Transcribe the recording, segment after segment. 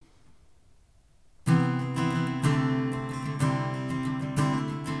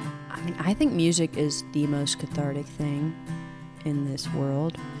I think music is the most cathartic thing in this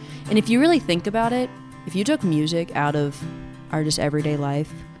world. And if you really think about it, if you took music out of our just everyday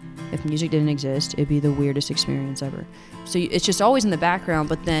life, if music didn't exist, it'd be the weirdest experience ever. So it's just always in the background,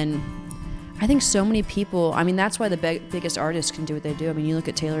 but then I think so many people, I mean, that's why the biggest artists can do what they do. I mean, you look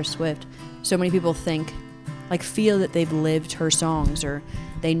at Taylor Swift, so many people feel that they've lived her songs, or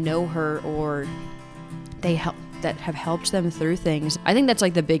they know her, or that have helped them through things. I think that's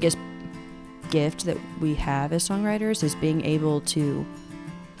like the biggest gift that we have as songwriters, is being able to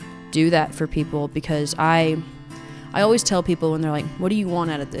do that for people, because I always tell people when they're like, what do you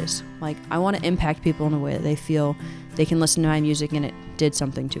want out of this? Like, I want to impact people in a way that they feel they can listen to my music and it did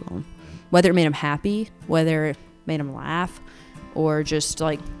something to them. Whether it made them happy, whether it made them laugh, or just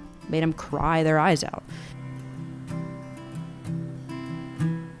like made them cry their eyes out.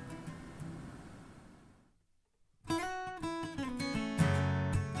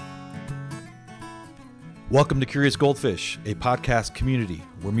 Welcome to Curious Goldfish, a podcast community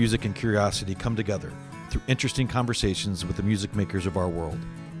where music and curiosity come together through interesting conversations with the music makers of our world.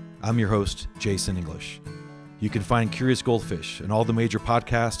 I'm your host, Jason English. You can find Curious Goldfish in all the major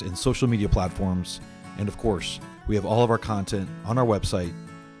podcast and social media platforms, and of course, we have all of our content on our website,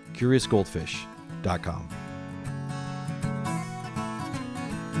 curiousgoldfish.com.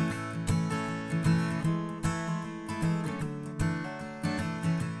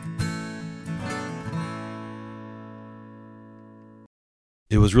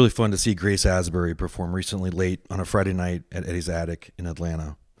 It was really fun to see Grace Asbury perform recently late on a Friday night at Eddie's Attic in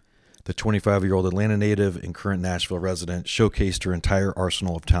Atlanta. The 25-year-old Atlanta native and current Nashville resident showcased her entire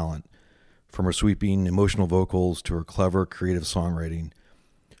arsenal of talent, from her sweeping, emotional vocals to her clever, creative songwriting,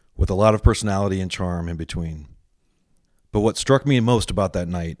 with a lot of personality and charm in between. But what struck me most about that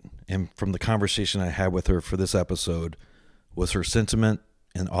night, and from the conversation I had with her for this episode, was her sentiment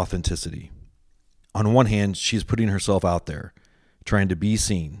and authenticity. On one hand, she's putting herself out there, trying to be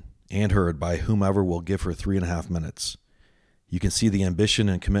seen and heard by whomever will give her 3.5 minutes. You can see the ambition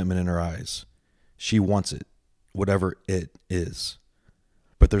and commitment in her eyes. She wants it, whatever it is.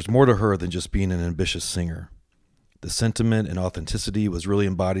 But there's more to her than just being an ambitious singer. The sentiment and authenticity was really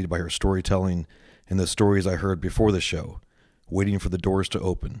embodied by her storytelling and the stories I heard before the show, waiting for the doors to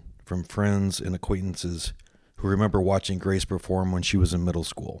open, from friends and acquaintances who remember watching Grace perform when she was in middle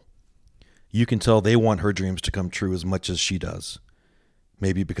school. You can tell they want her dreams to come true as much as she does.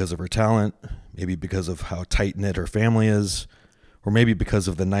 Maybe because of her talent, maybe because of how tight-knit her family is, or maybe because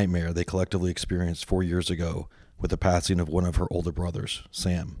of the nightmare they collectively experienced 4 years ago with the passing of one of her older brothers,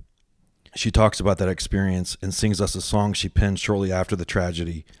 Sam. She talks about that experience and sings us a song she penned shortly after the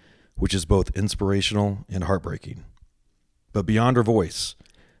tragedy, which is both inspirational and heartbreaking. But beyond her voice,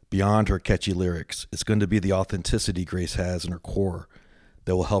 beyond her catchy lyrics, it's going to be the authenticity Grace has in her core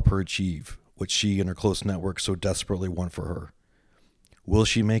that will help her achieve what she and her close network so desperately want for her. Will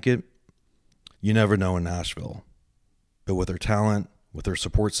she make it? You never know in Nashville. But with her talent, with her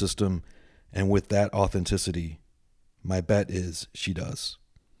support system, and with that authenticity, my bet is she does.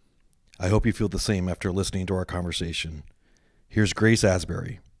 I hope you feel the same after listening to our conversation. Here's Grace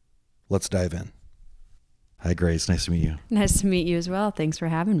Asbury. Let's dive in. Hi, Grace. Nice to meet you. Nice to meet you as well. Thanks for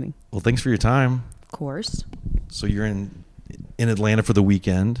having me. Well, thanks for your time. Of course. So you're in Atlanta for the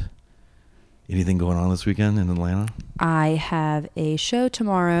weekend. Anything going on this weekend in Atlanta? I have a show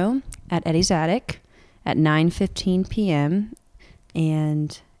tomorrow at Eddie's Attic at 9:15 p.m.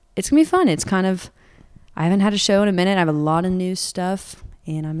 and it's going to be fun. It's kind of, I haven't had a show in a minute. I have a lot of new stuff,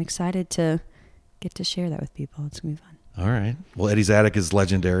 and I'm excited to get to share that with people. It's going to be fun. All right. Well, Eddie's Attic is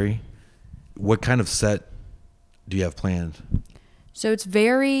legendary. What kind of set do you have planned? So it's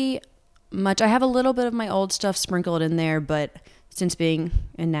very much, I have a little bit of my old stuff sprinkled in there, but since being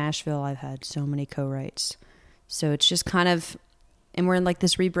in Nashville, I've had so many co-writes. So it's just kind of, and we're in like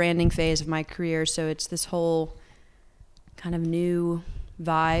this rebranding phase of my career. So it's this whole kind of new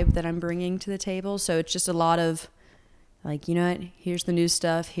vibe that I'm bringing to the table. So it's just a lot of like, you know what, here's the new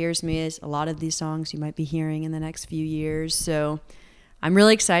stuff. Here's me. It's a lot of these songs you might be hearing in the next few years. So I'm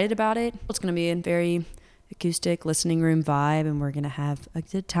really excited about it. It's going to be a very acoustic listening room vibe, and we're going to have a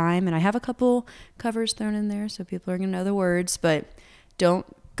good time. And I have a couple covers thrown in there, so people are going to know the words, but don't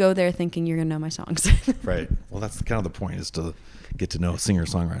go there thinking you're going to know my songs. Right. Well, that's kind of the point, is to get to know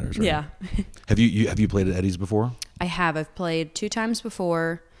singer-songwriters, right? Yeah. Have you played at Eddie's before? I have. I've played 2 times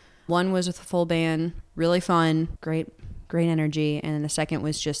before. One was with a full band, really fun, great energy, and then the second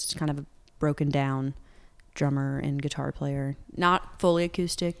was just kind of a broken down drummer and guitar player, not fully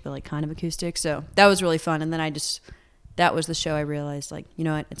acoustic, but like kind of acoustic. So that was really fun. And then that was the show I realized, like, you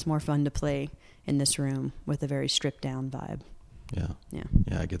know what, it's more fun to play in this room with a very stripped down vibe. Yeah.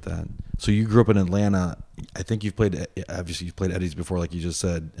 I get that. So you grew up in Atlanta. I think you've played Eddie's before, like you just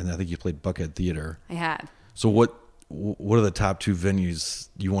said, and I think you played Buckhead Theater. I have. So what are the top 2 venues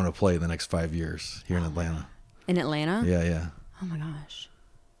you want to play in the next 5 years here in Atlanta? In Atlanta? Yeah. Oh my gosh.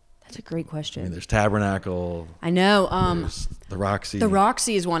 That's a great question. I mean, there's Tabernacle. I know. There's the Roxy. The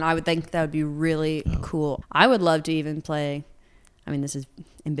Roxy is one I would think that would be really cool. I would love to even play, I mean, this is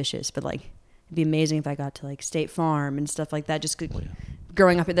ambitious, but like, it'd be amazing if I got to like State Farm and stuff like that. Just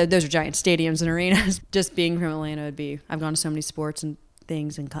growing up, those are giant stadiums and arenas. Just being from Atlanta would be, I've gone to so many sports and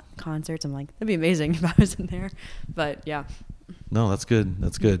things and concerts. I'm like, that'd be amazing if I was in there. But yeah. No, that's good.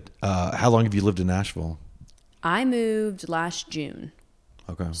 That's good. How long have you lived in Nashville? I moved last June.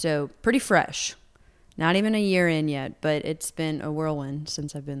 Okay. So pretty fresh. Not even a year in yet, but it's been a whirlwind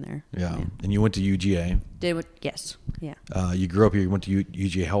since I've been there. Yeah. And you went to UGA. Yes. Yeah. You grew up here. You went to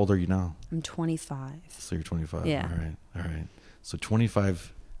UGA. How old are you now? I'm 25. So you're 25. Yeah. All right. So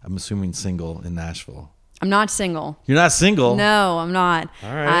 25, I'm assuming single in Nashville. I'm not single. You're not single? No, I'm not.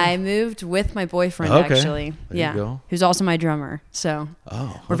 All right. I moved with my boyfriend, actually. There you go. Who's also my drummer. So we're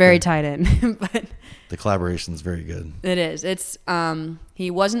okay. very tied in. But the collaboration is very good. it is. It's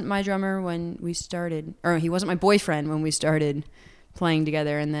he wasn't my drummer when we started, or he wasn't my boyfriend when we started playing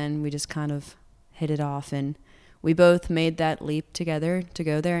together, and then we just kind of hit it off, and we both made that leap together to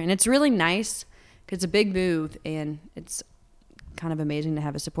go there. And it's really nice because it's a big move, and it's kind of amazing to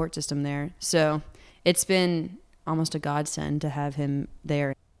have a support system there. So it's been almost a godsend to have him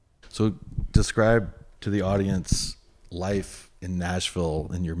there. So describe to the audience life in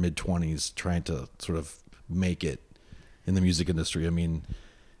Nashville in your mid-20s, trying to sort of make it in the music industry. I mean,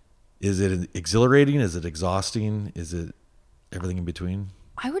 is it exhilarating? Is it exhausting? Is it everything in between?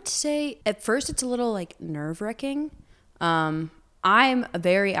 I would say at first it's a little like nerve-wracking. I'm a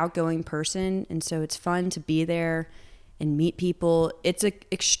very outgoing person, and so it's fun to be there and meet people. It's an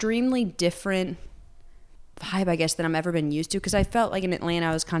extremely different vibe, I guess, than I've ever been used to, because I felt like in Atlanta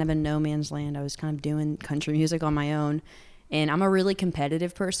I was kind of in no man's land. I was kind of doing country music on my own, and I'm a really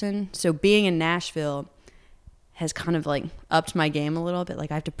competitive person. So being in Nashville has kind of like upped my game a little bit. Like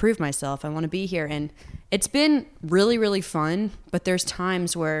I have to prove myself. I want to be here, and it's been really, really fun. But there's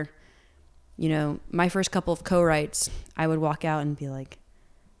times where, you know, my first couple of co-writes, I would walk out and be like,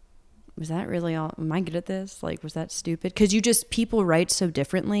 was that really all? Am I good at this? Like, was that stupid? Because people write so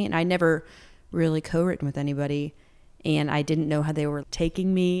differently, and I never really co-written with anybody, and I didn't know how they were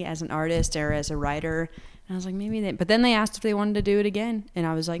taking me as an artist or as a writer. And I was like, but then they asked if they wanted to do it again, and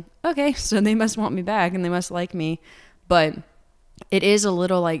I was like, okay, so they must want me back and they must like me. But it is a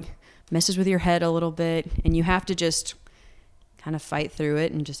little like messes with your head a little bit, and you have to just kind of fight through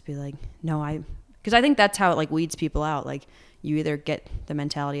it and just be like, because I think that's how it like weeds people out. Like you either get the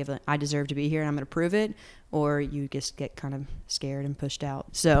mentality of like, I deserve to be here and I'm going to prove it, or you just get kind of scared and pushed out.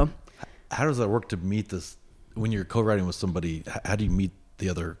 So how does that work to meet this when you're co-writing with somebody? How do you meet the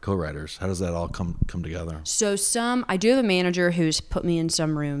other co-writers? How does that all come together? So I do have a manager who's put me in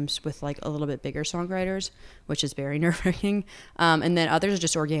some rooms with like a little bit bigger songwriters, which is very nerve-wracking. And then others are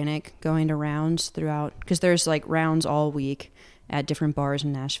just organic, going to rounds throughout, because there's like rounds all week at different bars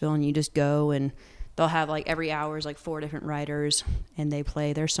in Nashville, and you just go and they'll have like every hour is like 4 different writers, and they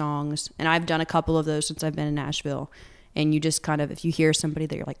play their songs. And I've done a couple of those since I've been in Nashville. And you just kind of, if you hear somebody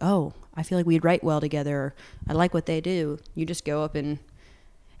that you're like, oh, I feel like we'd write well together, or I like what they do, you just go up and,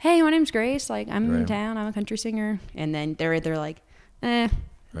 hey, my name's Grace. Like, I'm in town. I'm a country singer. And then they're like, don't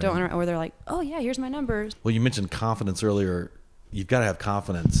want to, or they're like, oh yeah, here's my numbers. Well, you mentioned confidence earlier. You've got to have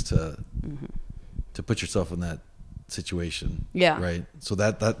confidence to put yourself in that situation. Yeah. Right. So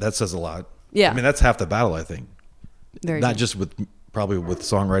that says a lot. Yeah. I mean, that's half the battle, I think. Not just probably with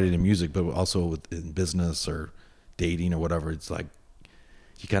songwriting and music, but also in business or dating or whatever. It's like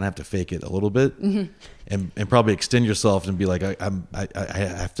you kind of have to fake it a little bit, and probably extend yourself and be like, I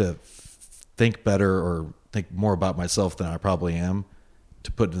have to think better or think more about myself than I probably am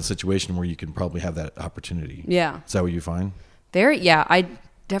to put in a situation where you can probably have that opportunity. Yeah. Is that what you find? I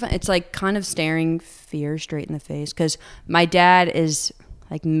definitely, it's like kind of staring fear straight in the face, because my dad is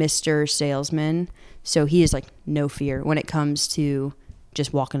like Mr. Salesman. So he is like no fear when it comes to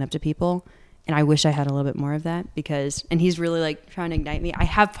just walking up to people. And I wish I had a little bit more of that, and he's really like trying to ignite me. I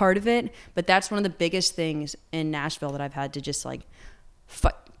have part of it, but that's one of the biggest things in Nashville that I've had to just like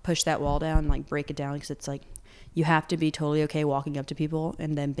push that wall down, like break it down. Because it's like, you have to be totally okay walking up to people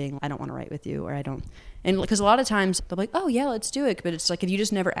and then being, I don't want to write with you, or I don't. And because a lot of times they're like, oh yeah, let's do it. But it's like, if you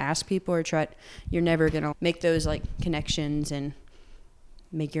just never ask people or try, you're never going to make those like connections and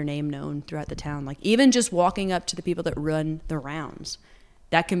make your name known throughout the town. Like even just walking up to the people that run the rounds,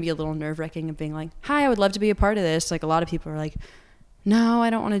 that can be a little nerve-wracking of being like, hi, I would love to be a part of this. Like a lot of people are like, no, I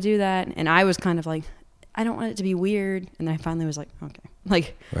don't want to do that. And I was kind of like, I don't want it to be weird. And then I finally was like, okay,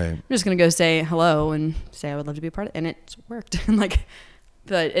 like, Right. I'm just going to go say hello and say I would love to be a part of it. And it worked. And like,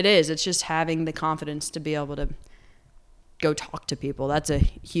 but it's just having the confidence to be able to go talk to people. That's a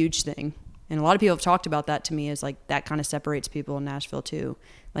huge thing. And a lot of people have talked about that to me, is like that kind of separates people in Nashville too.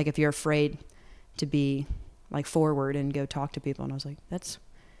 Like if you're afraid to be like forward and go talk to people. And I was like, that's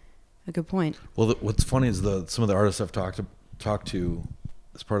a good point. Well, what's funny is some of the artists I've talked to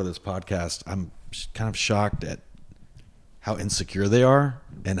as part of this podcast, I'm kind of shocked at how insecure they are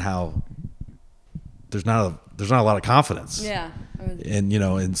and how there's not a lot of confidence. Yeah. And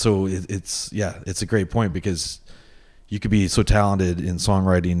and so it's a great point, because you could be so talented in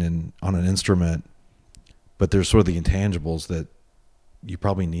songwriting and on an instrument, but there's sort of the intangibles that you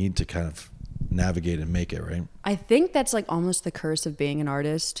probably need to kind of navigate and make it, right? I think that's like almost the curse of being an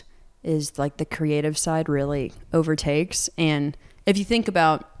artist, is like the creative side really overtakes. And if you think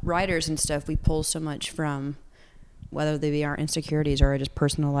about writers and stuff, we pull so much from whether they be our insecurities or just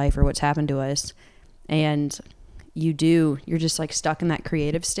personal life or what's happened to us. And you're just like stuck in that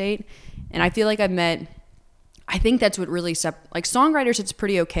creative state. And I feel like I think that's what really, like songwriters, it's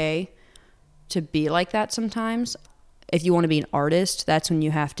pretty okay to be like that sometimes. If you want to be an artist, that's when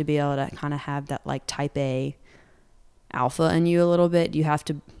you have to be able to kind of have that like type A alpha in you a little bit. You have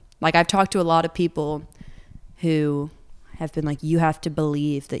to, like I've talked to a lot of people who have been like, you have to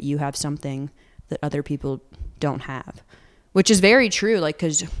believe that you have something that other people don't have, which is very true. Like,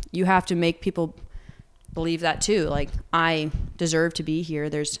 cause you have to make people believe that too. Like, I deserve to be here.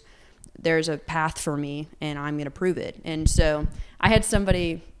 There's a path for me and I'm going to prove it. And so I had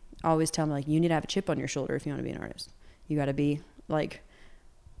somebody always tell me like, you need to have a chip on your shoulder if you want to be an artist. You got to be like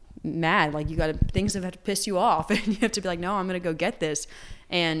mad. Like things have to piss you off and you have to be like, no, I'm going to go get this.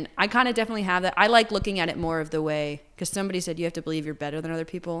 And I kind of definitely have that. I like looking at it more of the way, because somebody said you have to believe you're better than other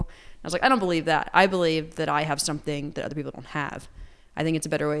people. I was like, I don't believe that. I believe that I have something that other people don't have. I think it's a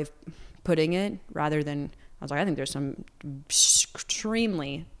better way of putting it, rather than, I was like, I think there's some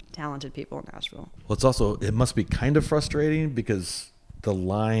extremely talented people in Nashville. Well, it must be kind of frustrating, because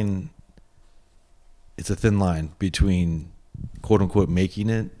it's a thin line between quote unquote making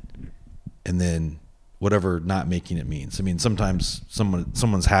it and then whatever not making it means. I mean, sometimes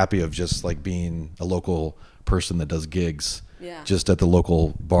someone's happy of just like being a local person that does gigs just at the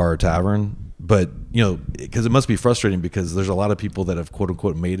local bar or tavern. But, because it must be frustrating, because there's a lot of people that have quote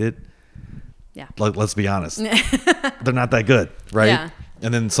unquote made it. Yeah. Like, let's be honest. They're not that good, right? Yeah.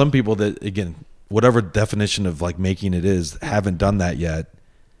 And then some people that, again, whatever definition of like making it is, haven't done that yet.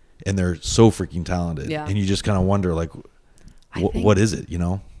 And they're so freaking talented. Yeah. And you just kind of wonder, like, what is it,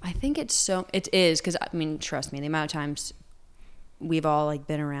 I think it is, because, I mean, trust me, the amount of times we've all, like,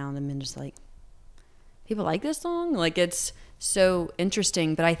 been around and been just like, people like this song? Like, it's so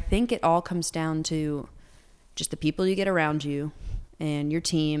interesting. But I think it all comes down to just the people you get around you and your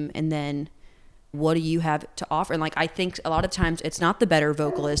team, and then what do you have to offer? And, like, I think a lot of times it's not the better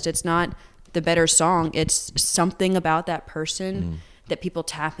vocalist. It's not the better song. It's something about that person that people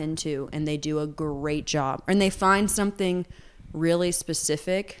tap into, and they do a great job. And they find something really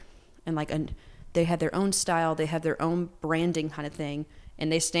specific, and like they have their own style, they have their own branding kind of thing,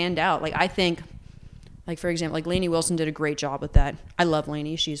 and they stand out. Like, I think, like, for example, like Lainey Wilson did a great job with that. I love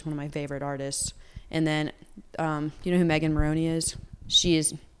Lainey. She's one of my favorite artists. And then you know who Megan Maroney is?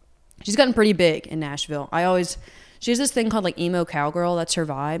 She's gotten pretty big in Nashville. She has this thing called like emo cowgirl. That's her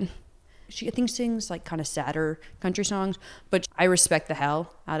vibe. She, I think, sings like kind of sadder country songs, but I respect the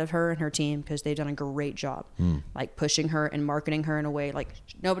hell out of her and her team, because they've done a great job like pushing her and marketing her in a way like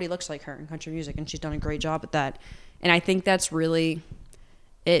nobody looks like her in country music, and she's done a great job at that. And I think that's really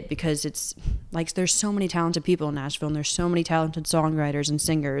it, because it's like there's so many talented people in Nashville, and there's so many talented songwriters and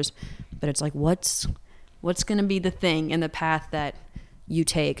singers, but it's like what's going to be the thing and the path that you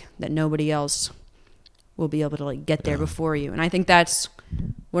take that nobody else will be able to like get there before you. And I think that's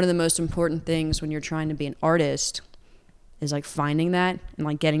one of the most important things when you're trying to be an artist, is like finding that and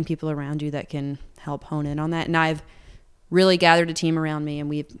like getting people around you that can help hone in on that. And I've really gathered a team around me, and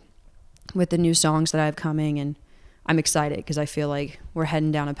with the new songs that I have coming, and I'm excited because I feel like we're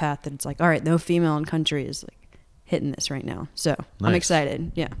heading down a path that it's like, all right, no female in country is like hitting this right now. So nice. I'm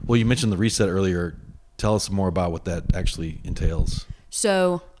excited. Yeah. Well, you mentioned the reset earlier. Tell us more about what that actually entails.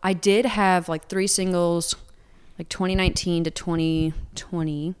 So I did have like 3 singles, like 2019 to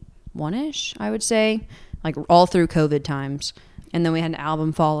 2021-ish, I would say, like all through COVID times. And then we had an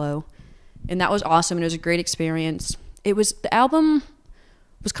album follow, and that was awesome. And it was a great experience. The album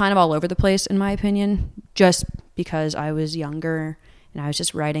was kind of all over the place, in my opinion, just because I was younger and I was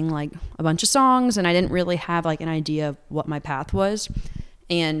just writing like a bunch of songs, and I didn't really have like an idea of what my path was.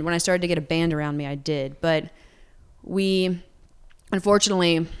 And when I started to get a band around me, I did. But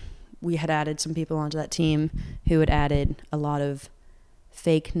unfortunately, we had added some people onto that team who had added a lot of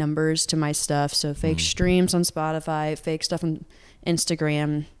fake numbers to my stuff. So fake streams on Spotify, fake stuff on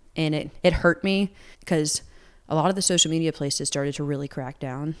Instagram. And it hurt me because a lot of the social media places started to really crack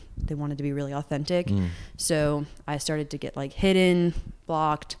down. They wanted to be really authentic. So I started to get like hidden,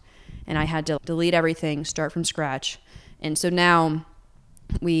 blocked, and I had to delete everything, start from scratch. And so now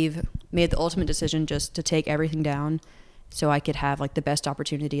we've made the ultimate decision just to take everything down so I could have like the best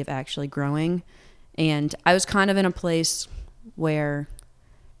opportunity of actually growing. And I was kind of in a place where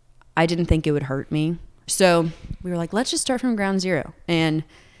I didn't think it would hurt me. So we were like, let's just start from ground zero. And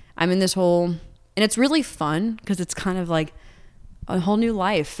I'm in this whole, and it's really fun because it's kind of like a whole new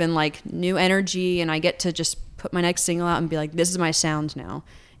life and like new energy. And I get to just put my next single out and be like, this is my sound now.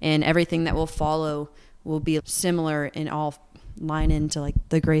 And everything that will follow will be similar and all line into like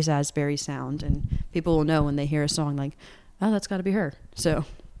the Grace Asbury sound. And people will know when they hear a song like, oh, that's got to be her. So,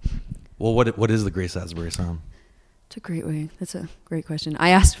 well, what is the Grace Asbury sound? It's a great way. That's a great question.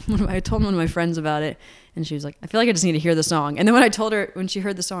 I told one of my friends about it, and she was like, I feel like I just need to hear the song. And then when I told her, when she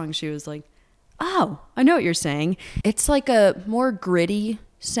heard the song, she was like, oh, I know what you're saying. It's like a more gritty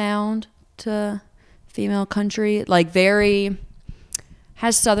sound to female country, like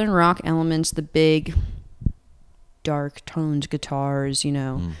has Southern rock elements, the big, dark toned guitars,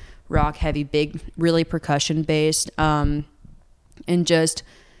 rock heavy, big, really percussion based, and just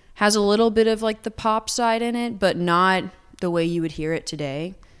has a little bit of like the pop side in it, but not the way you would hear it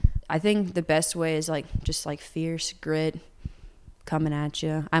today. I think the best way is like just like fierce grit coming at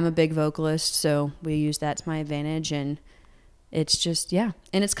you. I'm a big vocalist, so we use that to my advantage, and it's just, yeah.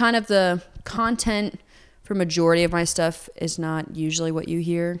 And it's kind of the content for majority of my stuff is not usually what you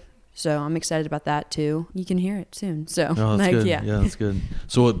hear. So I'm excited about that too. You can hear it soon. So oh, that's good. Yeah, that's good.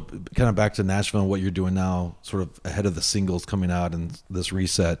 So kind of back to Nashville and what you're doing now, sort of ahead of the singles coming out and this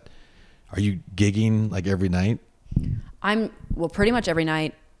reset. Are you gigging like every night? Pretty much every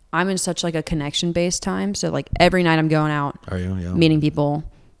night. I'm in such like a connection based time. So like every night I'm going out, Are you? Yeah. meeting people.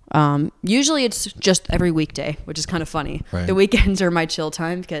 Usually it's just every weekday, which is kind of funny. Right. The weekends are my chill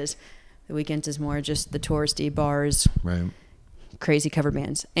time because the weekends is more just the touristy bars. Right. Crazy cover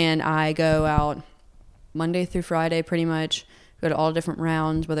bands, and I go out Monday through Friday pretty much, go to all different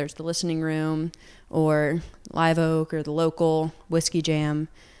rounds, whether it's the Listening Room or Live Oak or the local Whiskey Jam.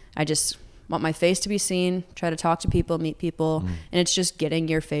 I just want my face to be seen, try to talk to people, meet people, and it's just getting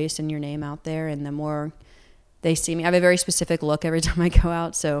your face and your name out there. And the more they see me, I have a very specific look every time I go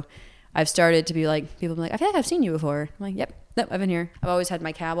out, so I've started to be like, people be like, I feel like I've seen you before. I'm like, yep, I've been here. I've always had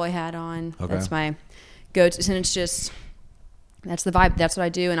my cowboy hat on. Okay. That's my go-to, and it's just, that's the vibe. That's what I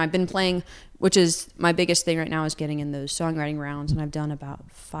do. And I've been playing, which is my biggest thing right now, is getting in those songwriting rounds. And I've done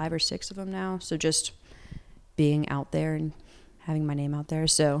about 5 or 6 of them now. So just being out there and having my name out there.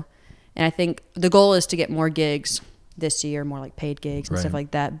 So, and I think the goal is to get more gigs this year, more like paid gigs and stuff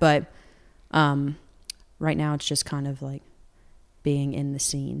like that. But right now it's just kind of like being in the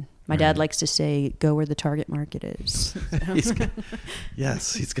scene. My dad likes to say, go where the target market is. He's got,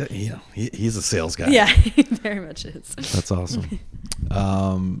 he's a sales guy. Yeah, he very much is. That's awesome.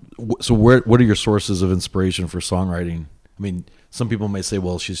 So what are your sources of inspiration for songwriting? I mean, some people may say,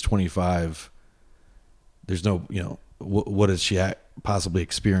 well, she's 25. There's no, what has she possibly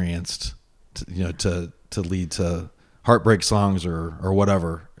experienced, to lead to heartbreak songs or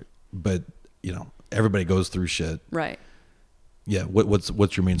whatever. But, everybody goes through shit. Right. Yeah.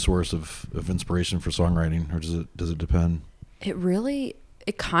 What's your main source of inspiration for songwriting, or does it depend?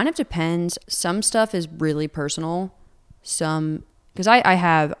 It kind of depends. Some stuff is really personal. Because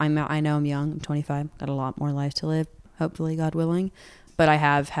I know I'm young. I'm 25. Got a lot more life to live, hopefully, God willing. But I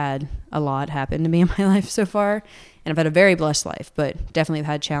have had a lot happen to me in my life so far. And I've had a very blessed life, but definitely have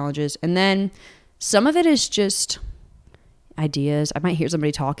had challenges. And then some of it is just ideas. I might hear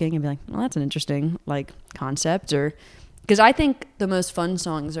somebody talking and be like, well, that's an interesting concept. Or because I think the most fun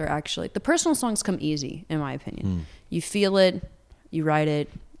songs are actually, the personal songs come easy, in my opinion. You feel it, you write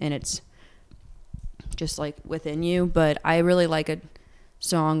it, and it's just within you. But I really like a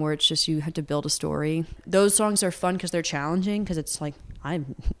song where it's just you have to build a story. Those songs are fun because they're challenging, because it's I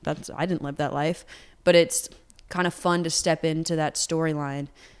didn't live that life, but it's kind of fun to step into that storyline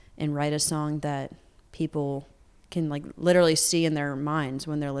and write a song that people can literally see in their minds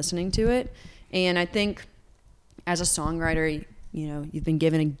when they're listening to it. And I think as a songwriter, you've been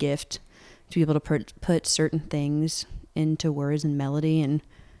given a gift to be able to put certain things into words and melody, and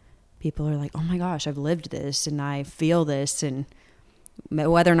people are like, oh my gosh, I've lived this and I feel this. And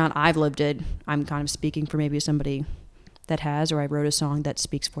whether or not I've lived it, I'm kind of speaking for maybe somebody that has, or I wrote a song that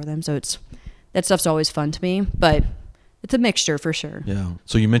speaks for them. So that stuff's always fun to me, but it's a mixture for sure. Yeah.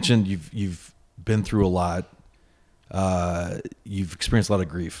 So you mentioned you've been through a lot. You've experienced a lot of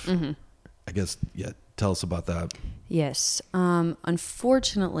grief. Mm-hmm. I guess, yeah. Tell us about that. Yes.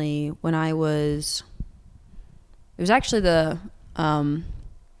 Unfortunately, when it was actually it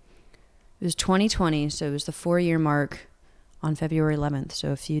was 2020, so it was the 4-year mark on February 11th,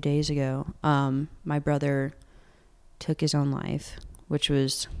 so a few days ago. My brother took his own life, which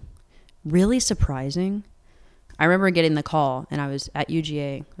was really surprising. I remember getting the call, and I was at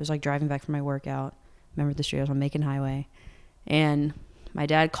UGA. I was like driving back from my workout. Remember the street, I was on Macon Highway, and my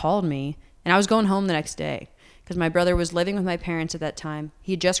dad called me, and I was going home the next day because my brother was living with my parents at that time.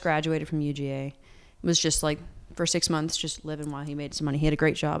 He had just graduated from UGA. It was just like for 6 months, just living while he made some money. He had a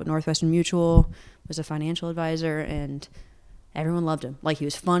great job at Northwestern Mutual, was a financial advisor, and everyone loved him. Like, he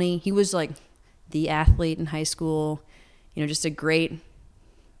was funny. He was like the athlete in high school, just a great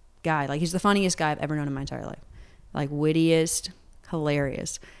guy. Like, he's the funniest guy I've ever known in my entire life. Like, wittiest,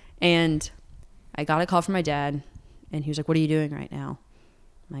 hilarious. And I got a call from my dad, and he was like, "What are you doing right now?"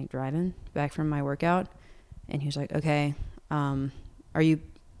 I'm like, "Driving back from my workout." And he was like, "Okay, I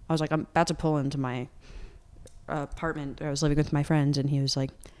was like, "I'm about to pull into my apartment." I was living with my friends, and he was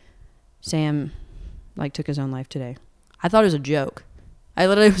like, "Sam, like, took his own life today." I thought it was a joke. I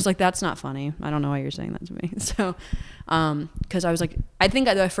literally was like, "That's not funny. I don't know why you're saying that to me." So, because I was like, I think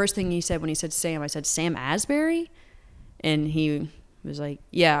the first thing he said when he said Sam, I said, "Sam Asbury?" And he was like,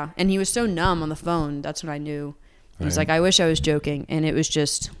 "Yeah." And he was so numb on the phone. That's when I knew. Right. He's like, "I wish I was joking." And it was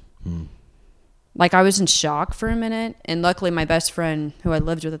just like, I was in shock for a minute. And luckily my best friend who I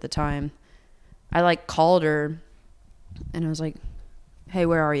lived with at the time, I like called her and I was like, "Hey,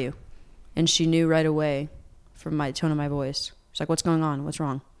 where are you?" And she knew right away from my tone of my voice. She's like, "What's going on? What's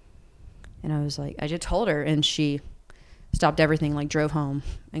wrong?" And I was like, I just told her, and she stopped everything, like drove home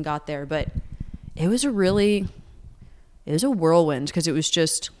and got there. But it was a whirlwind because it was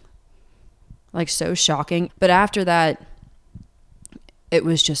just like so shocking. But after that, it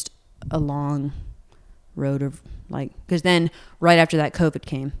was just a long road of like, because then right after that, COVID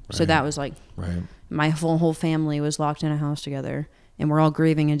came. Right. So that was like, my whole family was locked in a house together, and we're all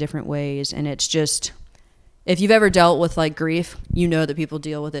grieving in different ways. And it's just, if you've ever dealt with like grief, you know that people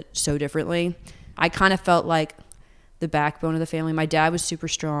deal with it so differently. I kind of felt like the backbone of the family. My dad was super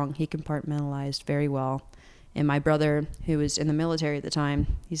strong. He compartmentalized very well. And my brother, who was in the military at the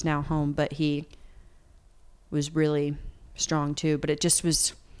time, he's now home, but he was really strong too. But it just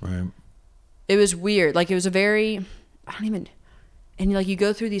was, it was weird. Like, it was a very, and like, you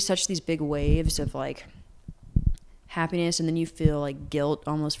go through these big waves of like happiness, and then you feel like guilt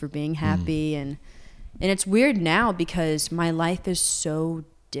almost for being happy. And it's weird now because my life is so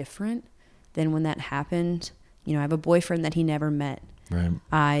different than when that happened. I have a boyfriend that he never met. Right.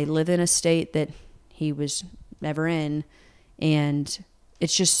 I live in a state that he was never in, and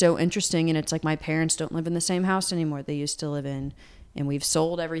it's just so interesting. And it's like, my parents don't live in the same house anymore they used to live in, and we've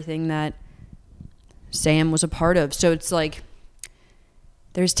sold everything that Sam was a part of. So it's like,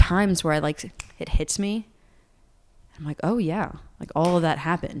 there's times where it hits me. I'm like, oh yeah, like all of that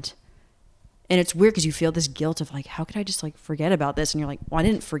happened. And it's weird because you feel this guilt of like, how could I just like forget about this? And you're like, well, I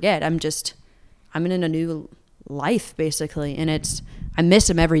didn't forget. I'm in a new life basically. And I miss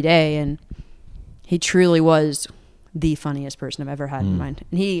him every day. And he truly was the funniest person I've ever had in mind.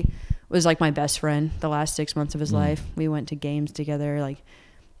 And he was like my best friend the last 6 months of his life. We went to games together. Like,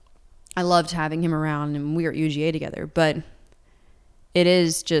 I loved having him around, and we were at UGA together. But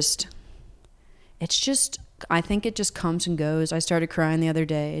it's just, I think it just comes and goes. I started crying the other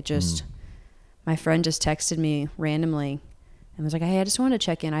day. My friend just texted me randomly and was like, "Hey, I just wanted to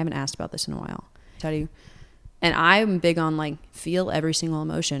check in. I haven't asked about this in a while. How do you?" And I'm big on like, feel every single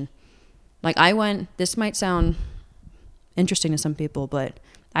emotion. Like, this might sound interesting to some people, but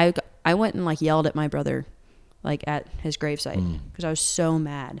I went and like yelled at my brother, like at his gravesite, because I was so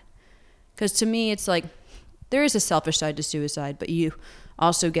mad. Because to me, it's like, there is a selfish side to suicide, but you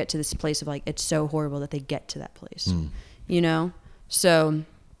also get to this place of like, it's so horrible that they get to that place, So,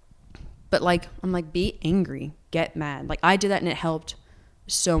 but like, I'm like, be angry, get mad. Like, I did that, and it helped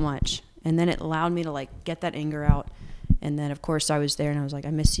so much. And then it allowed me to like get that anger out. And then of course I was there, and I was like, "I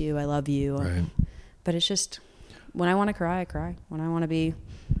miss you. I love you." Right. But it's just, when I want to cry, I cry. When I want to be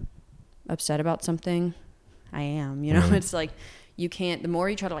upset about something, I am, Right. It's like, you can't, the more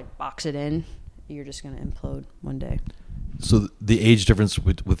you try to like box it in, you're just going to implode one day. So the age difference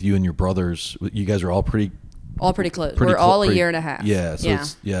with you and your brothers, you guys are all pretty close. We're all a year and a half. Yeah.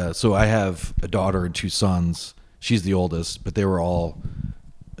 So So I have a daughter and 2 sons, she's the oldest, but they were all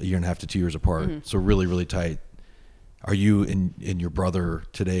a year and a half to 2 years apart. Mm-hmm. So really, really tight. Are you and your brother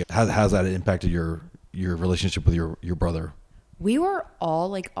today? How's that impacted your relationship with your brother? We were all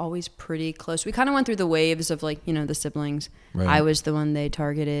like always pretty close. We kind of went through the waves of like, you know, the siblings. Right. I was the one they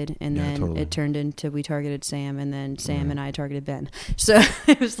targeted, and Yeah, then totally. it turned into we targeted Sam, and then Sam and I targeted Ben. So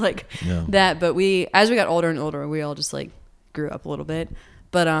it was like that. But as we got older and older, we all just like grew up a little bit.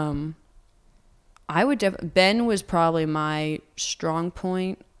 But I would Ben was probably my strong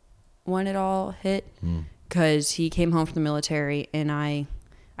point when it all hit, because he came home from the military, and I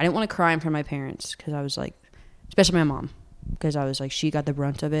didn't want to cry in front of my parents, because I was like, especially my mom, because I was like, she got the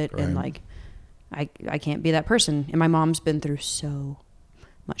brunt of it, and like I can't be that person. And my mom's been through so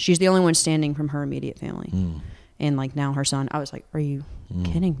much. She's the only one standing from her immediate family, and like now her son. I was like, are you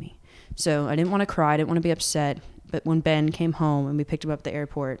kidding me? So I didn't want to cry. I didn't want to be upset. But when Ben came home and we picked him up at the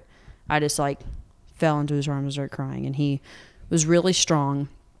airport, I just like fell into his arms and started crying. And he was really strong,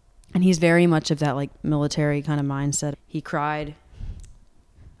 and he's very much of that like military kind of mindset. He cried.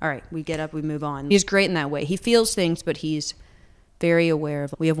 All right, we get up, we move on. He's great in that way. He feels things, but he's very aware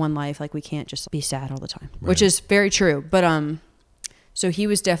of, we have one life, like we can't just be sad all the time, which is very true. But so he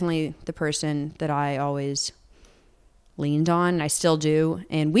was definitely the person that I always leaned on. I still do.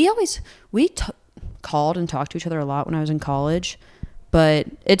 And we called and talked to each other a lot when I was in college, but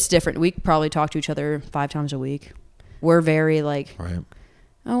it's different. We probably talk to each other 5 times a week. We're very like,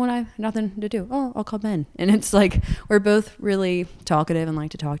 oh, when I have nothing to do, I'll call Ben. And it's like, we're both really talkative and like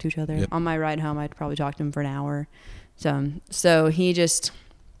to talk to each other. On my ride home, I'd probably talk to him for an hour. So he just,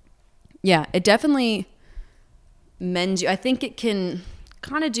 it definitely mends you. I think it can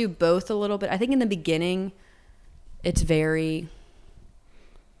kind of do both a little bit. I think in the beginning, it's very,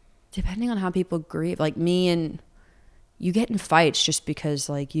 depending on how people grieve, like me, and you get in fights just because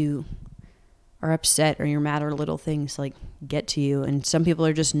like you are upset or you're mad, or little things like get to you, and some people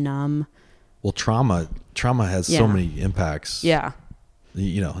are just numb. Well, trauma has so many impacts. Yeah.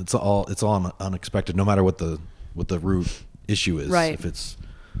 You know, it's all unexpected, no matter what the root issue is. Right. If it's,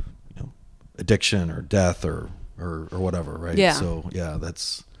 you know, addiction or death or whatever, right? Yeah. So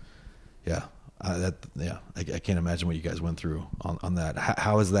I can't imagine what you guys went through on that.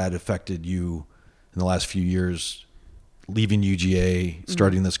 How has that affected you in the last few years, leaving UGA,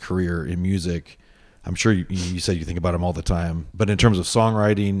 starting this career in music? I'm sure you said you think about them all the time, but in terms of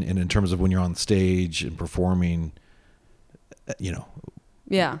songwriting and in terms of when you're on stage and performing, you know,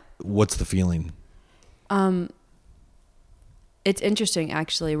 what's the feeling? It's interesting,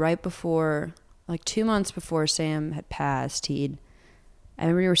 actually. Right before, like 2 months before Sam had passed, I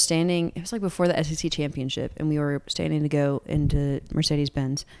remember we were standing, it was like before the SEC championship, and we were standing to go into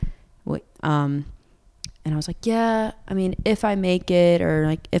Mercedes-Benz. And I was like, yeah, I mean, if I make it, or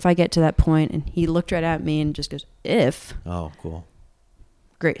like if I get to that point. And he looked right at me and just goes, if. Oh, cool.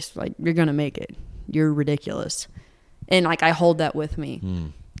 Grace, like, you're going to make it. You're ridiculous. And like, I hold that with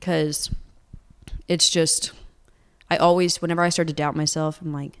me, because it's just, I always, whenever I start to doubt myself,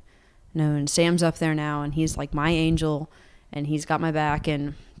 I'm like, no, and Sam's up there now, and he's like my angel, and he's got my back,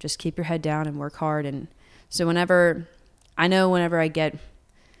 and just keep your head down and work hard. And so whenever I get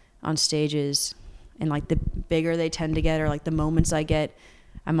on stages, and like the bigger they tend to get, or like the moments I get,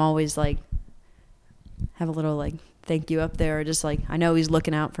 I'm always like, have a little like thank you up there, or just like, I know he's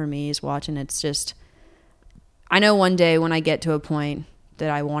looking out for me, he's watching. It's just, I know one day when I get to a point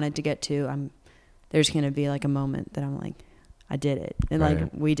that I wanted to get to, there's going to be like a moment that I'm like, I did it. And like,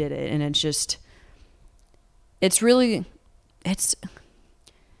 we did it. And it's just, it's really, it's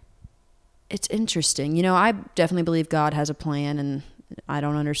interesting. You know, I definitely believe God has a plan, and I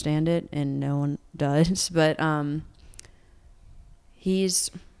don't understand it, and no one does, but he's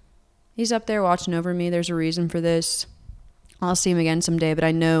up there watching over me. There's a reason for this. I'll see him again someday, but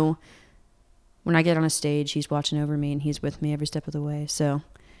I know when I get on a stage, he's watching over me, and he's with me every step of the way. So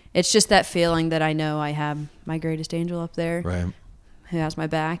it's just that feeling that I know I have my greatest angel up there, who has my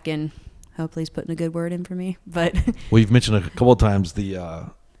back, and hopefully he's putting a good word in for me. But well, you've mentioned a couple of times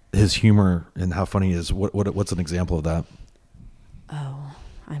his humor and how funny he is. What's an example of that? Oh,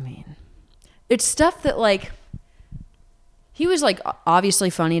 I mean, it's stuff that like, he was like obviously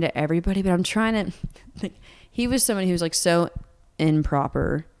funny to everybody, but I'm trying to think, he was somebody who was like so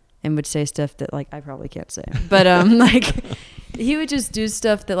improper and would say stuff that like I probably can't say, but like he would just do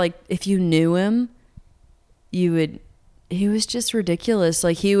stuff that like if you knew him, he was just ridiculous.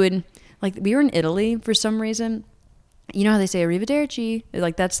 Like he would, like we were in Italy for some reason, you know how they say arrivederci,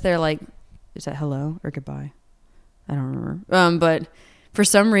 like that's their like, is that hello or goodbye? I don't remember. But for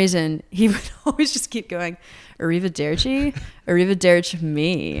some reason, he would always just keep going, Arrivederci, Arrivederci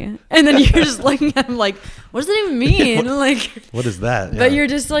me. And then you're just looking at him like, what does that even mean? Like, what is that? But you're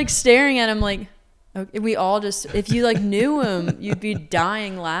just like staring at him like, okay, we all just, if you like knew him, you'd be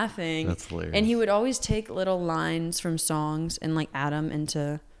dying laughing. That's hilarious. And he would always take little lines from songs and like add them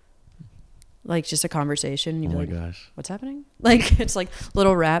into like just a conversation. And you'd be like, gosh, what's happening? Like, it's like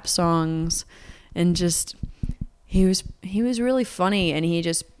little rap songs, and just, he was really funny, and he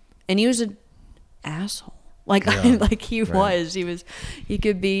was an asshole. Like, he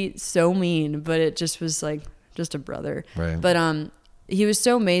could be so mean, but it just was like just a brother. Right. But he was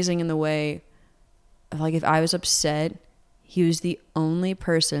so amazing in the way, like, if I was upset, he was the only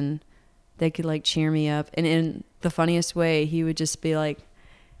person that could like cheer me up. And in the funniest way, he would just be like,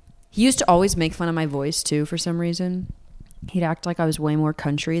 he used to always make fun of my voice too, for some reason. He'd act like I was way more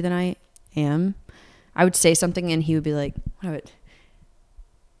country than I am. I would say something and he would be like,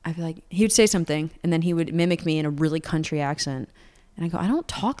 he would say something and then he would mimic me in a really country accent. And I go, I don't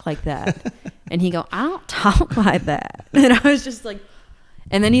talk like that. And he'd go, I don't talk like that. And I was just like,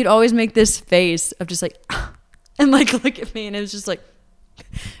 and then he'd always make this face of just like, and like look at me, and it was just like,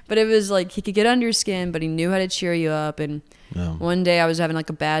 but it was like he could get under your skin, but he knew how to cheer you up. And one day I was having like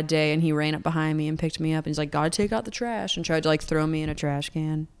a bad day, and he ran up behind me and picked me up, and he's like, gotta take out the trash, and tried to like throw me in a trash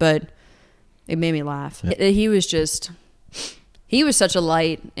can. But it made me laugh. Yeah. He was such a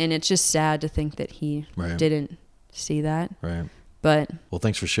light, and it's just sad to think that he didn't see that. Right. But well,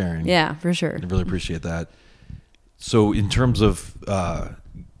 thanks for sharing. Yeah, for sure. I really appreciate that. So in terms of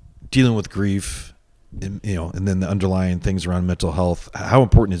dealing with grief, and then the underlying things around mental health, how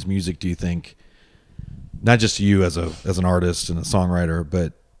important is music, do you think? Not just you as an artist and a songwriter,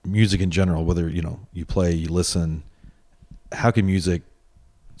 but music in general, whether, you play, you listen, how can music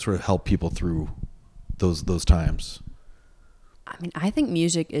sort of help people through those times? I mean, I think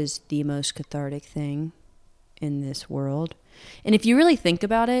music is the most cathartic thing in this world. And if you really think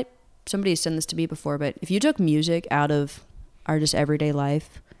about it, somebody said this to me before, but if you took music out of our just everyday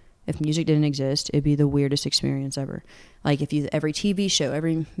life, if music didn't exist, it'd be the weirdest experience ever. Like every TV show,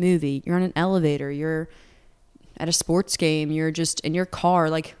 every movie, you're on an elevator, you're at a sports game, you're just in your car.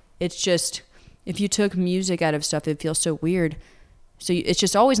 Like, it's just, if you took music out of stuff, it'd feel so weird. So it's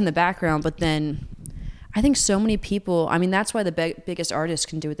just always in the background. But then I think so many people, I mean, that's why the biggest artists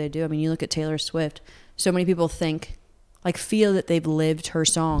can do what they do. I mean, you look at Taylor Swift, so many people feel that they've lived her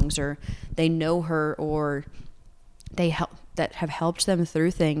songs, or they know her, or that have helped them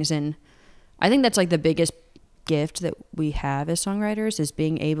through things. And I think that's like the biggest gift that we have as songwriters, is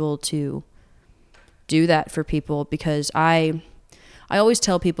being able to do that for people. Because I always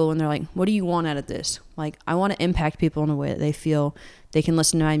tell people when they're like, what do you want out of this? Like, I want to impact people in a way that they feel they can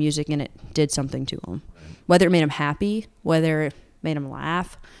listen to my music and it did something to them. Whether it made them happy, whether it made them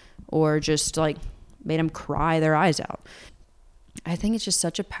laugh, or just like made them cry their eyes out. I think it's just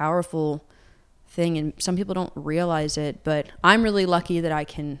such a powerful thing, and some people don't realize it, but I'm really lucky that I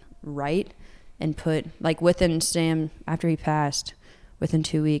can write and put, like, within Sam, after he passed, within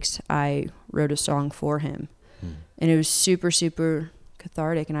 2 weeks, I wrote a song for him. And it was super, super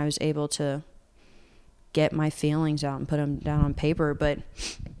cathartic, and I was able to get my feelings out and put them down on paper. But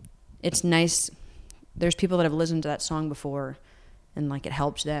it's nice. There's people that have listened to that song before, and like it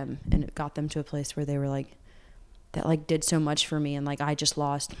helped them, and it got them to a place where they were like, that like did so much for me. And like, I just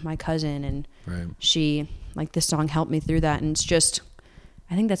lost my cousin, and she, like, this song helped me through that. And it's just,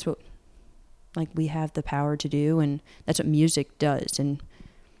 I think that's what, like, we have the power to do, and that's what music does. And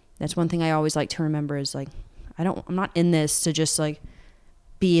that's one thing I always like to remember is like, I'm not in this to just like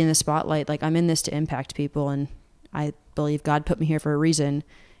be in the spotlight. Like, I'm in this to impact people, and I believe God put me here for a reason,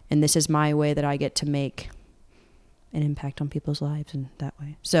 and this is my way that I get to make an impact on people's lives in that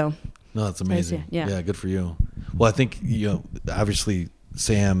way. So no, that's amazing. Yeah, good for you. Well, I think, obviously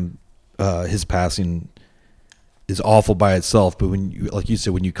Sam, his passing is awful by itself, but when you, like you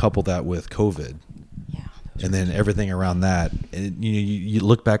said, when you couple that with COVID, and then everything around that, and you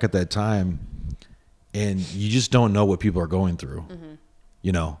look back at that time, and you just don't know what people are going through,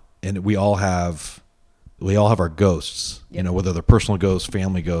 and we all have our ghosts, whether they're personal ghosts,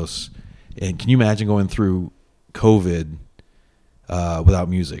 family ghosts. And can you imagine going through COVID without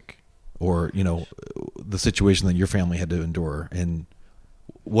music, or the situation that your family had to endure, and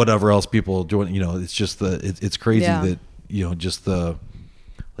whatever else people doing? It's just it's crazy that just the,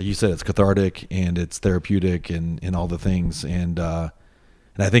 like you said, it's cathartic and it's therapeutic and all the things. And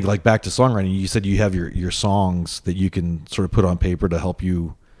I think, like, back to songwriting, you said you have your songs that you can sort of put on paper to help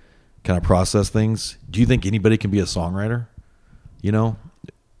you kind of process things. Do you think anybody can be a songwriter?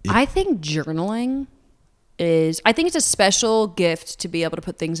 I think journaling is, I think it's a special gift to be able to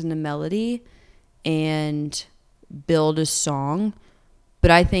put things into melody and build a song.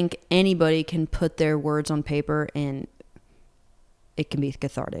 But I think anybody can put their words on paper and it can be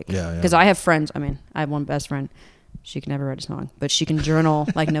cathartic. Yeah. Because I have friends. I mean, I have one best friend. She can never write a song, but she can journal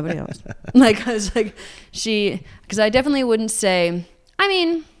like nobody else. Because I definitely wouldn't say, I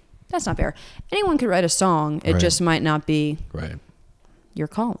mean, that's not fair. Anyone could write a song. It just might not be your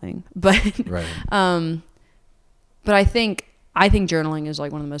calling. But, but I think journaling is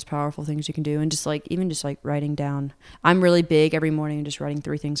like one of the most powerful things you can do. And just like, even just like writing down, I'm really big every morning and just writing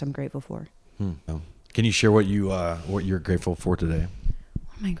 3 things I'm grateful for. Can you share what you're grateful for today?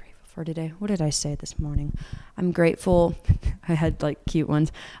 What am I grateful for today? What did I say this morning? I'm grateful. I had like cute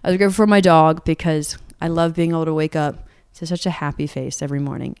ones. I was grateful for my dog because I love being able to wake up to such a happy face every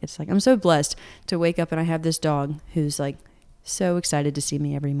morning. It's like, I'm so blessed to wake up and I have this dog who's like so excited to see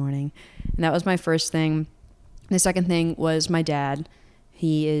me every morning. And that was my first thing. The second thing was my dad.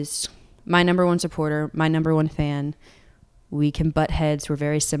 He is my number one supporter, my number one fan. We can butt heads. We're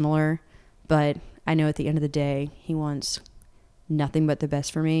very similar, but I know at the end of the day, he wants nothing but the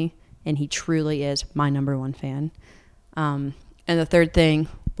best for me. And he truly is my number one fan. And the third thing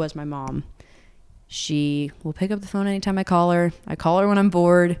was my mom. She will pick up the phone anytime I call her. I call her when I'm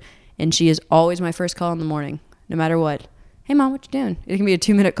bored, and she is always my first call in the morning, no matter what. Hey, Mom, what you doing? It can be a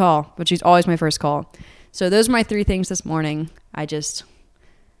 2-minute call, but she's always my first call. So those are my 3 things this morning. I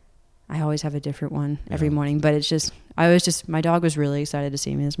always have a different one every morning, but my dog was really excited to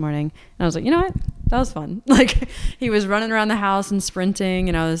see me this morning. And I was like, you know what? That was fun. Like, he was running around the house and sprinting,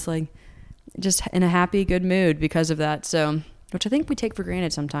 and I was like, just in a happy, good mood because of that. So, which I think we take for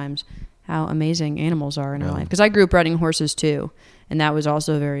granted sometimes, how amazing animals are in our life. Because I grew up riding horses too, and that was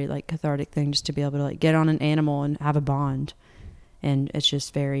also a very like cathartic thing, just to be able to like get on an animal and have a bond. And it's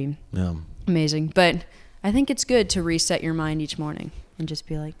just very amazing. But I think it's good to reset your mind each morning and just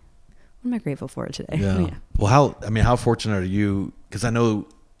be like, what am I grateful for today? Yeah. Well, how fortunate are you? Because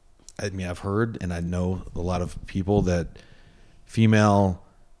I've heard and I know a lot of people that female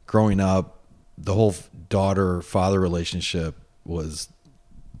growing up, the whole daughter-father relationship was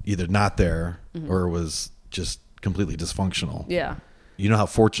either not there or was just completely dysfunctional. Yeah. You know how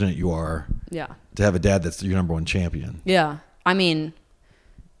fortunate you are to have a dad that's your number one champion. Yeah. I mean,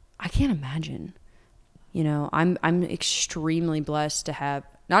 I can't imagine. You know, I'm extremely blessed to have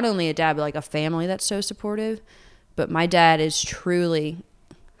not only a dad, but like a family that's so supportive. But my dad is truly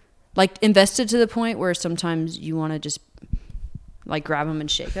like invested to the point where sometimes you want to just like grab him and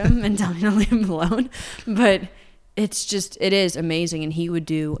shake him and tell him to leave him alone. But it is amazing. And he would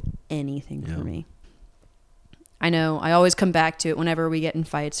do anything for me. I know I always come back to it whenever we get in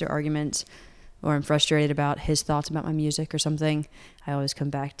fights or arguments or I'm frustrated about his thoughts about my music or something. I always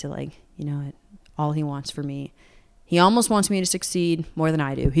come back to like, you know, all he wants for me. He almost wants me to succeed more than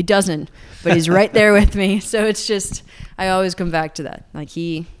I do. He doesn't, but he's right there with me. So it's just, I always come back to that. Like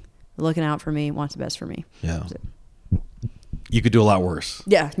he looking out for me, wants the best for me. Yeah. So. You could do a lot worse.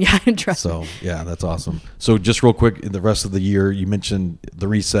 Yeah. Trust me. So yeah, that's awesome. So just real quick, in the rest of the year, you mentioned the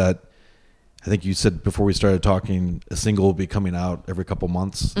reset. I think you said before we started talking, a single will be coming out every couple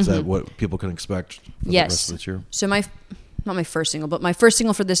months. Is that what people can expect for the rest of this year? So not my first single, but my first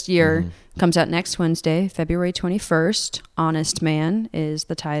single for this year comes out next Wednesday, February 21st. Honest Man is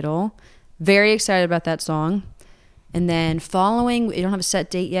the title. Very excited about that song. And then following, we don't have a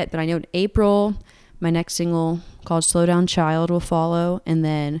set date yet, but I know in April, my next single called Slow Down Child will follow. And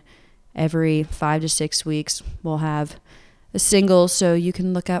then every 5 to 6 weeks, we'll have a single. So you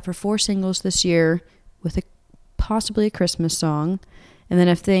can look out for 4 singles this year with possibly a Christmas song. And then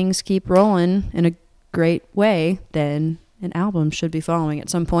if things keep rolling in a great way, then an album should be following at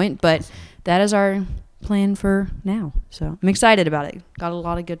some point. But that is our plan for now. So I'm excited about it. Got a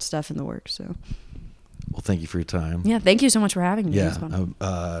lot of good stuff in the works. So. Well, thank you for your time. Yeah, thank you so much for having me.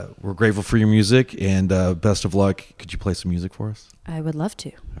 Yeah, we're grateful for your music, and best of luck. Could you play some music for us? I would love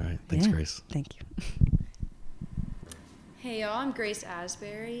to. All right. Thanks, Grace. Thank you. Hey, y'all. I'm Grace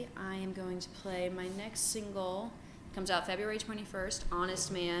Asbury. I am going to play my next single. It comes out February 21st,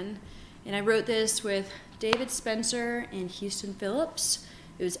 Honest Man. And I wrote this with David Spencer and Houston Phillips.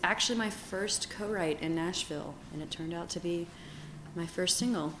 It was actually my first co-write in Nashville, and it turned out to be my first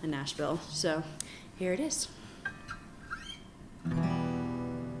single in Nashville. So here it is.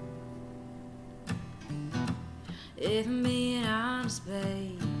 If I'm being honest,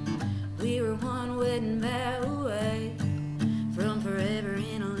 babe, we were one wedding vow away from forever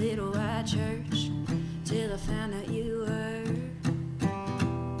in a little white church till I found out you were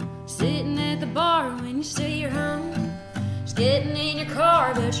sitting at the bar when you say you're home, just getting in your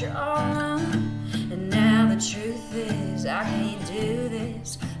car but you're all alone, and now the truth is I can't do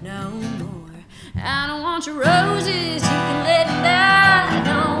this no more. I don't want your roses, you can let them die. I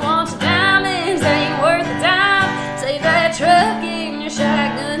don't want your diamonds, they ain't worth a dime. Save that truck in your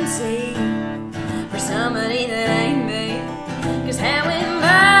shotgun seat for somebody that ain't me. 'Cause how am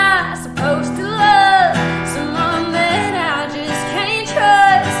I supposed to love someone that I just can't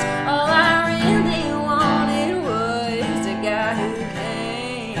trust? All I really wanted was a guy who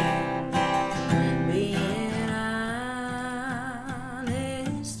can be an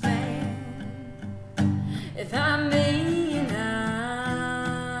honest man. If I'm being honest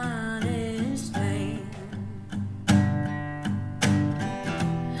man,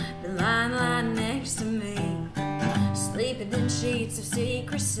 the line next to me, sleeping in sheets of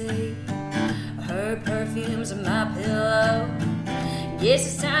secrecy. Her perfume's on my pillow. Guess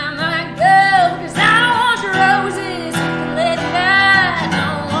it's time I go, 'cause I don't want your roses, you can let it die. I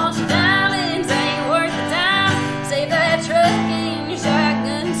don't want your diamonds, they ain't worth a dime. Save that truck in your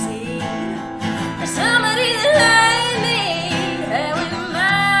shotgun seat for somebody that ain't me. How am I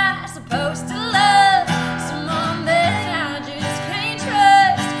supposed to love someone that I just can't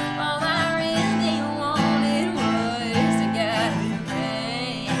trust? All I really wanted was a guy who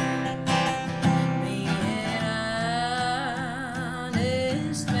can be an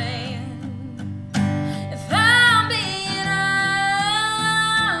honest man. If I'm being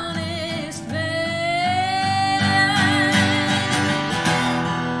honest man.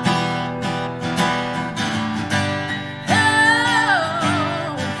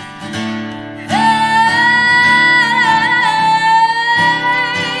 Oh, hey.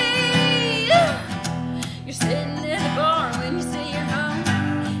 You're sitting in the bar when you say you're home.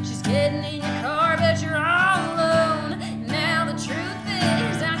 She's getting in your car, but you're all alone. Now the truth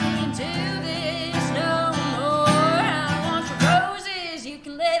is I can't do this no more. I don't want your roses, you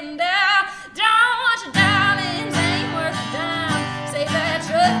can let them die. Don't want your diamonds, ain't worth a dime. Save that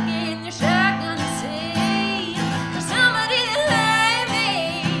truck in your shotgun seat for somebody that ain't me.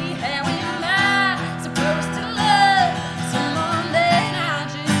 How am I supposed to love someone that I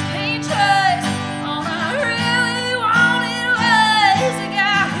just can't trust? All I really wanted was a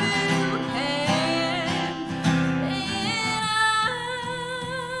guy who can be an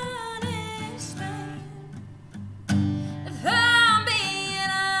honest man. If I'm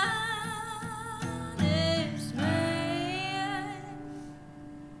being honest man.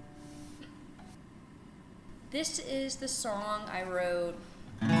 This is the song I wrote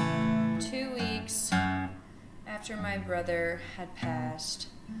 2 weeks after my brother had passed.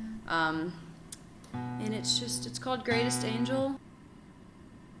 And it's called Greatest Angel.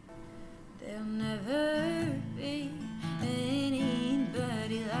 There'll never be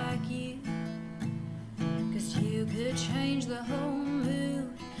anybody like you, 'cause you could change the whole mood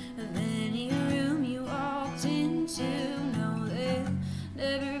of any room you walked into. No, there'll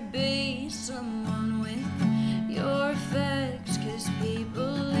never be someone with your effects, 'cause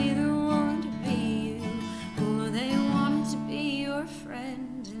people either want to be you or they want to be your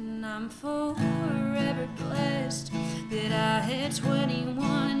friend. And I'm forever blessed that I had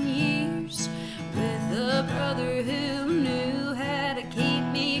 21 years with a brother who knew how to keep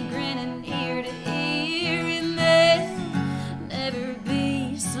me grinning ear to ear. And there'll never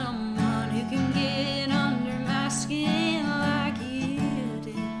be someone who can get under my skin like you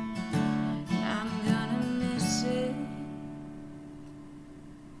did. I'm gonna miss it,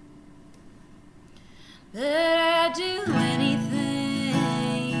 but I'd do anything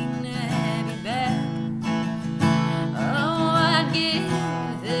to have you back. Oh, I'd give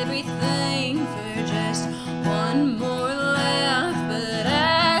everything for just one more laugh. But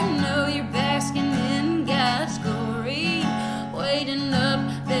I know you're basking in God's glory, waiting up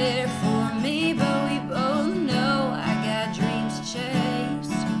there for me. But we both know I got dreams to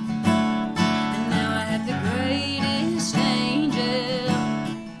chase, and now I have the greatest angel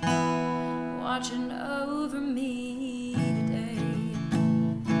watching over me today.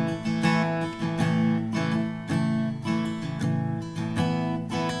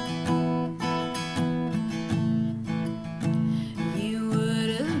 You would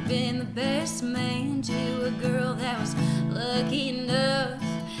have been the best man to a girl that was lucky enough,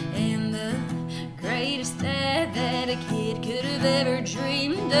 and the greatest dad that a kid could have ever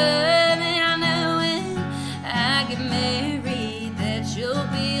dreamed of. And I know when I get married that you'll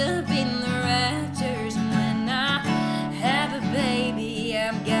be up in the rafters. And when I have a baby,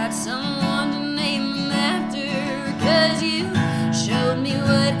 I've got someone to name him after. 'Cause you showed me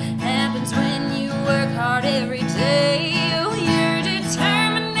what happens when you work hard every day. Oh, your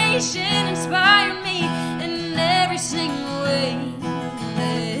determination inspired me in every single way.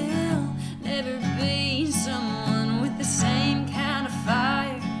 There'll never be someone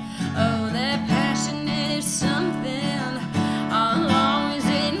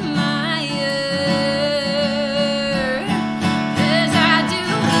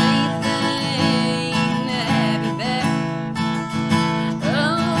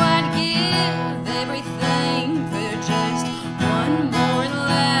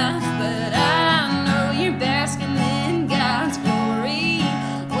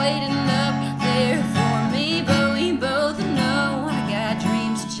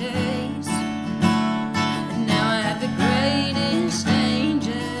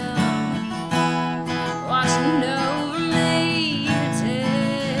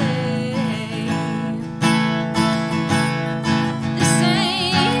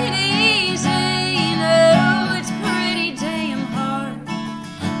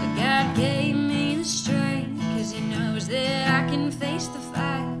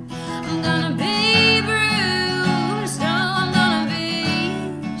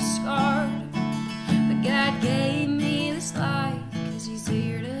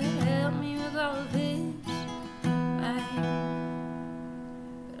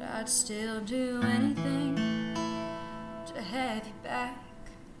I'd still do anything to have you back.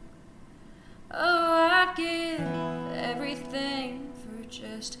 Oh, I'd give everything for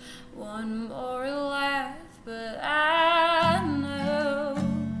just one more laugh. But I know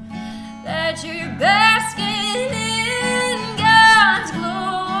that you're basking in God's glory.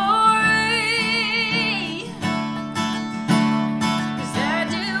 'Cause I'd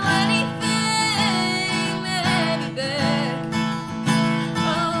do anything to have you back.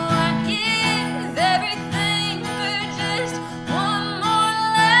 Oh, I'd give everything for just one more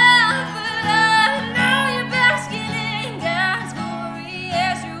laugh. But I know you're basking in God's glory.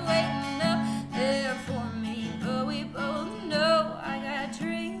 Yes, you're waiting up there for me. But we both know I got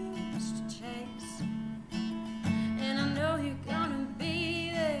dreams to chase, and I know you're gonna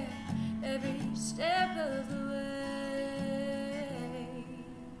be there every step of the way.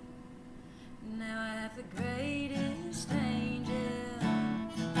 Now I have the greatest angel.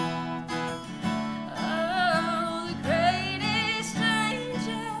 Oh, the greatest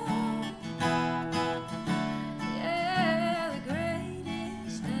angel. Yeah, the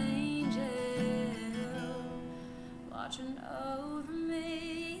greatest angel watching over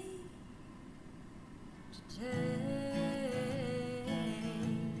me today.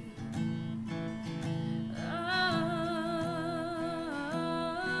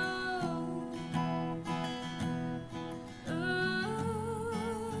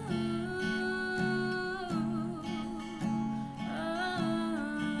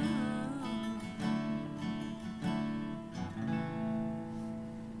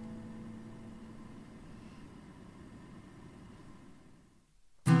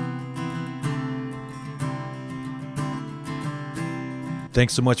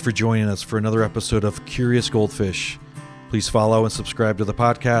 Thanks so much for joining us for another episode of Curious Goldfish. Please follow and subscribe to the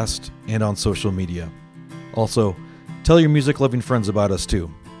podcast and on social media. Also, tell your music-loving friends about us too.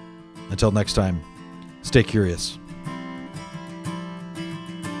 Until next time, stay curious.